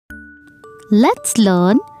Let's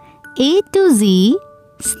learn A to Z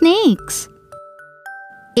snakes.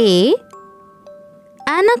 A.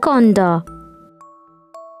 Anaconda.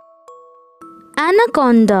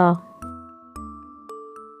 Anaconda.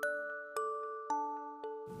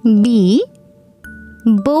 B.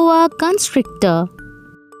 Boa constrictor.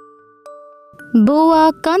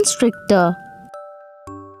 Boa constrictor.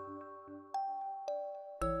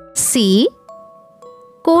 C.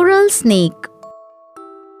 Coral snake.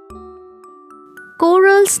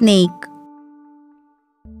 Coral snake.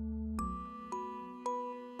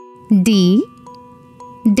 D.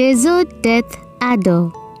 Desert death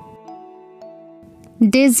adder.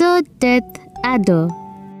 Desert death adder.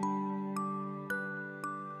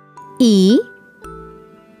 E.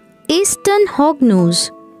 Eastern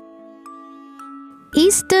hognose.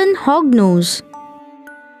 Eastern hognose.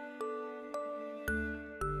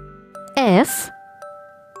 F.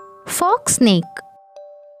 Fox snake.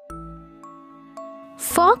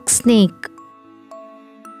 Fox snake.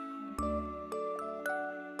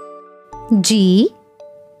 G.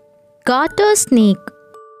 Garter snake.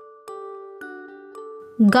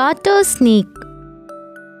 Garter snake.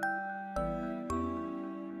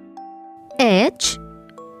 H.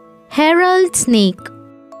 Herald snake.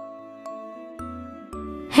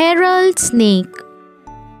 Herald snake.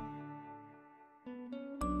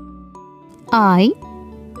 I.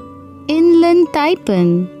 Inland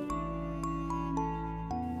taipan.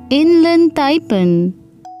 Inland taipan.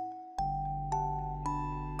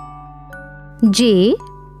 J.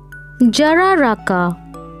 Jararaca.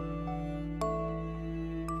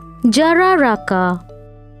 Jararaca.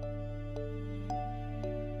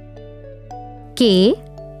 K.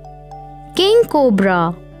 King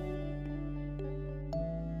cobra.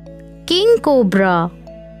 King cobra.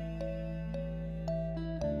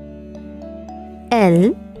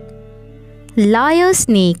 L. Lyre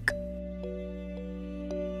snake.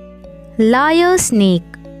 Lyre snake.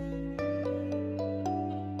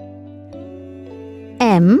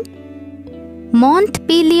 M.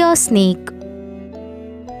 Montpelier snake.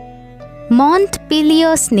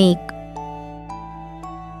 Montpelier snake.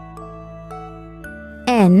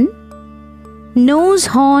 N.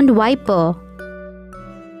 Nose-horned viper.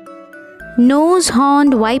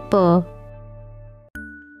 Nose-horned viper.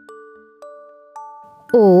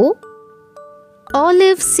 O.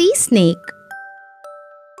 Olive sea snake.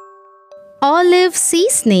 Olive sea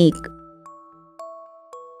snake.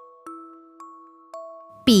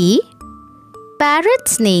 P. Parrot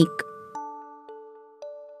snake.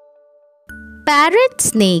 Parrot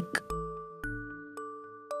snake.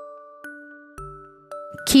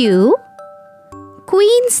 Q.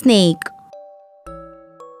 Queen snake.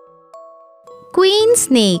 Queen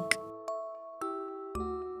snake.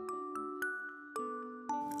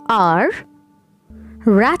 R.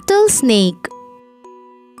 Rattlesnake.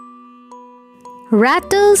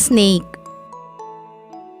 Rattlesnake.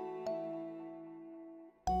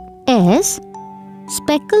 S.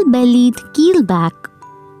 Speckle-bellied keelback.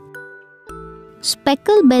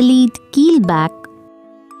 Speckle-bellied keelback.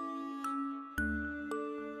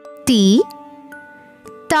 T.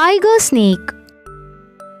 Tiger snake.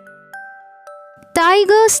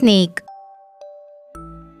 Tiger snake.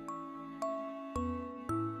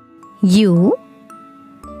 U.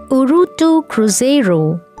 Urutu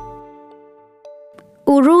cruzeiro.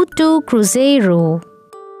 Urutu cruzeiro.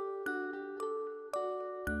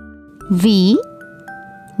 V.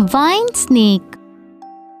 Vine snake.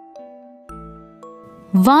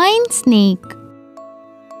 Vine snake.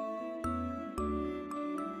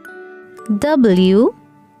 W.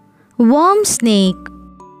 Worm snake.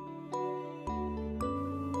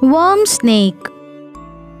 Worm snake.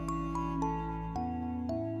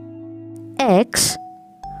 X.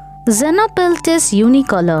 Xenopeltis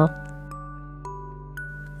unicolor.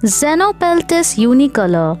 Xenopeltis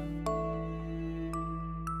unicolor.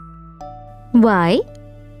 Y.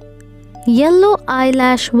 Yellow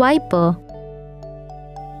eyelash viper.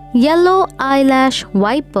 Yellow eyelash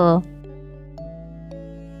viper.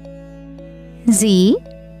 Z.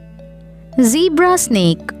 Zebra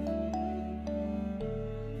snake.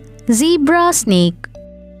 Zebra snake.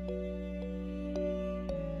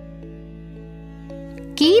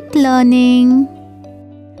 Keep learning.